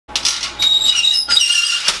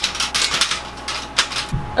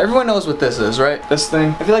Everyone knows what this is, right? This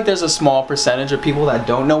thing. I feel like there's a small percentage of people that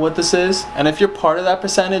don't know what this is. And if you're part of that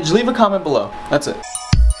percentage, leave a comment below. That's it.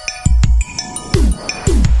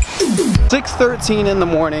 6:13 in the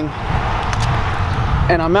morning.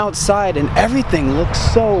 And I'm outside and everything looks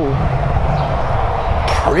so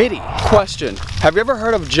pretty. Question, have you ever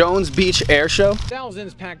heard of Jones Beach Air Show?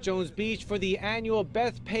 Thousands packed Jones Beach for the annual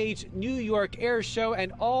Bethpage New York Air Show,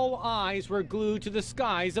 and all eyes were glued to the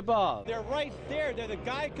skies above. They're right there. They're the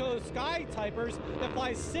Geico Sky Typers that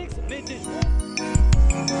fly 6 vintage.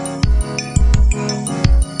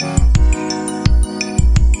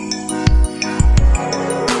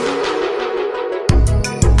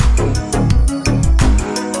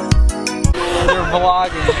 They're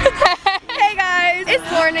vlogging.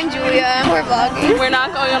 It's Lauren and Julia. We're vlogging. We're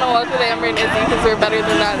not going on a walk with Amber and Izzy because we're better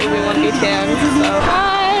than that and we want to be tanned. So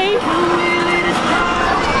hi.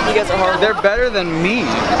 You guys are hard. They're better than me.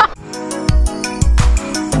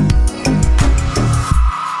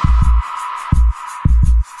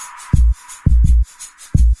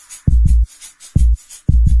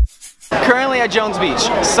 Currently at Jones Beach.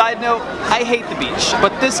 Side note, I hate the beach,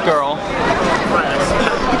 but this girl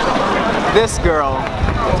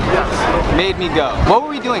made me go. What were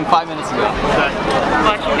we doing 5 minutes ago?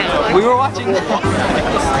 Watching Netflix. We were watching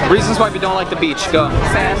reasons why we don't like the beach. Go.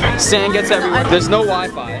 Sand. Sand gets everywhere. There's no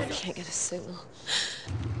Wi-Fi. I can't get a signal.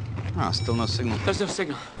 Oh, still no signal. There's no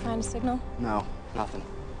signal. Find a signal? No, nothing.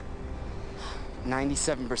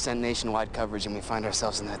 97% nationwide coverage, and we find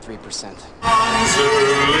ourselves in that 3%. Why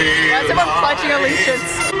is everyone pledging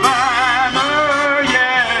allegiance?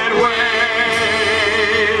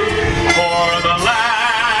 For the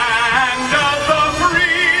land of the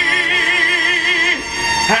free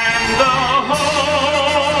and the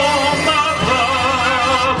home of the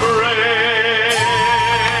brave.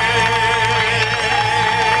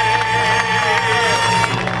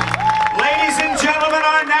 Ladies and gentlemen,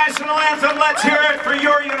 our national anthem, let's hear it for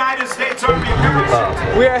your United States Army.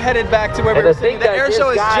 We are headed back to where we were sitting. The air show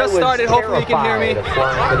has just started. Hopefully you can hear me.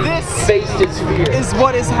 This is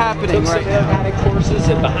what is happening right now. Automatic courses,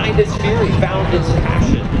 and behind his fear, he found his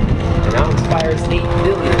passion. And now inspires 8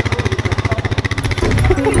 billion.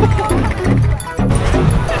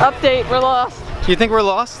 Update, we're lost. You think we're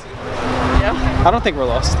lost? Yeah. I don't think we're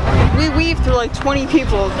lost. We weaved through like 20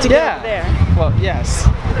 people to get over there. Well, yes.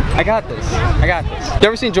 I got this. I got this. You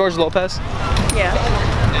ever seen George Lopez? Yeah.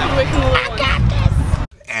 I got this.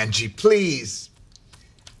 Angie, please.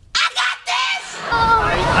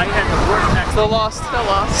 I had the worst next. Still lost? Still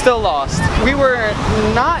lost. Still lost. We were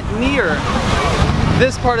not near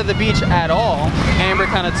this part of the beach at all. Amber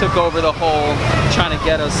kind of took over the whole trying to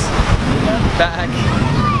get us back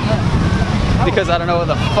because I don't know where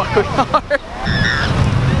the fuck we are.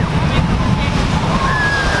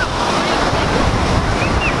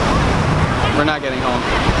 We're not getting home.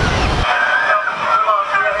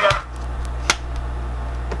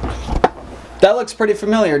 That looks pretty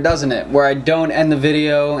familiar, doesn't it? Where I don't end the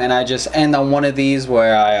video and I just end on one of these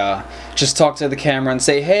where I just talk to the camera and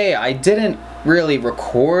say, hey, I didn't really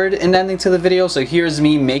record an ending to the video, so here's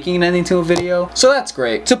me making an ending to a video. So that's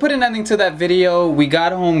great. To put an ending to that video, we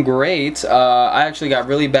got home great. I actually got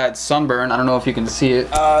really bad sunburn. I don't know if you can see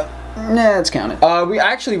it. Nah, it's counted. We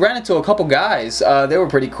actually ran into a couple guys. They were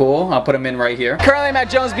pretty cool. I'll put them in right here. Currently I'm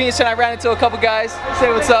at Jones Beach and I ran into a couple guys.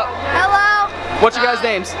 Say what's up. Hello. What's your guys'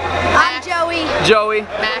 names? I'm Joey. Joey.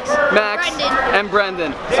 Max. Brendan. And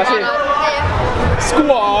Brendan. Hey.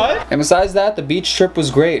 Squad. And besides that, the beach trip was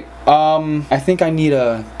great. I think I need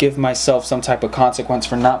to give myself some type of consequence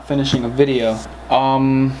for not finishing a video.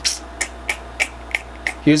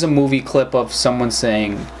 Here's a movie clip of someone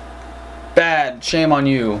saying, bad, shame on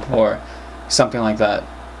you, or something like that.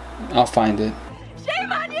 I'll find it.